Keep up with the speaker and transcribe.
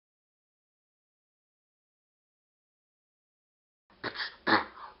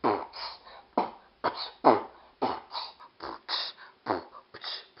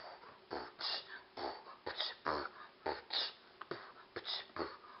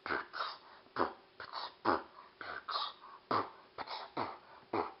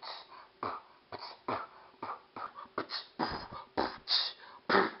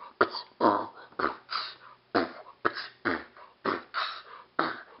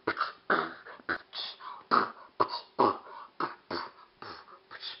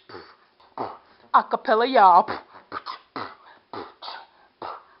Acapella, y'all.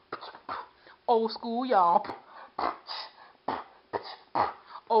 Old school, y'all.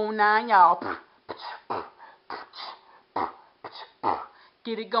 Old nine, y'all.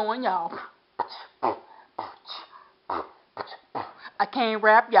 Get it going, y'all. I can't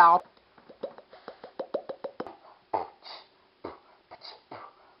rap, y'all.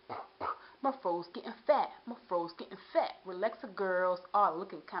 My fro's getting fat, my fro's getting fat. Relaxer girls are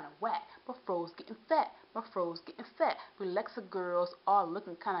looking kinda whack. My fro's getting fat, my fro's getting fat. Relaxer girls are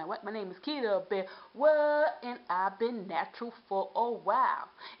looking kinda whack. My name is Kita Bear. What? And I've been natural for a while.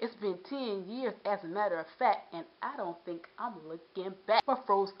 It's been 10 years as a matter of fact, and I don't think I'm looking back. My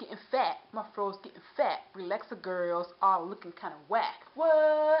fro's getting fat, my fro's getting fat. Relaxer girls are looking kinda whack.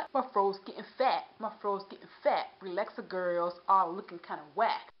 What? My fro's getting fat, my fro's getting fat. Relaxer girls are looking kinda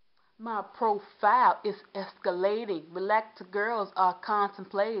whack. My profile is escalating. Relaxed girls are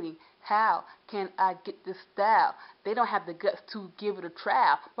contemplating. How can I get this style? They don't have the guts to give it a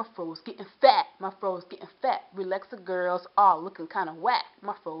trial. My fro's getting fat. My fro's getting fat. Relaxer girls are looking kind of whack.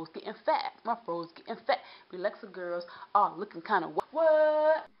 My fro's getting fat. My fro's getting fat. Relaxer girls are looking kind of whack.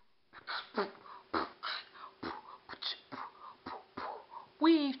 What?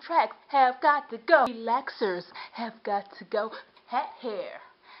 Weave tracks have got to go. Relaxers have got to go. Hat hair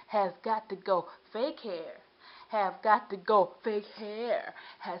has got to go. Fake hair have got to go. Fake hair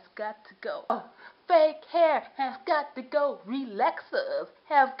has got to go. Fake hair has got to go. Relaxers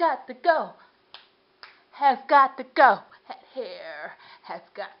have got to go. Has got to go. Hat hair has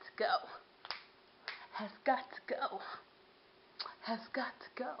got to go. Has got to go. Has got to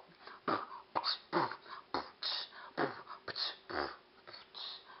go.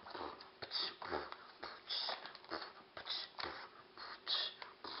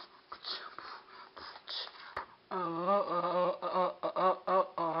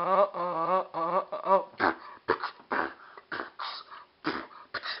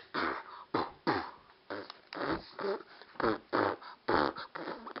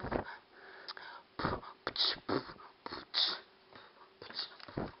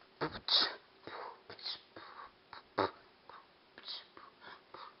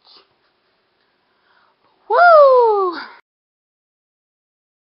 Woo!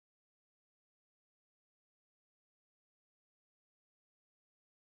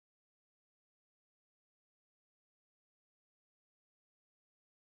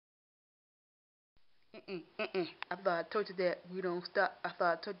 I thought I told you that we don't stop. I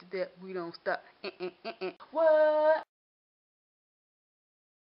thought I told you that we don't stop. What?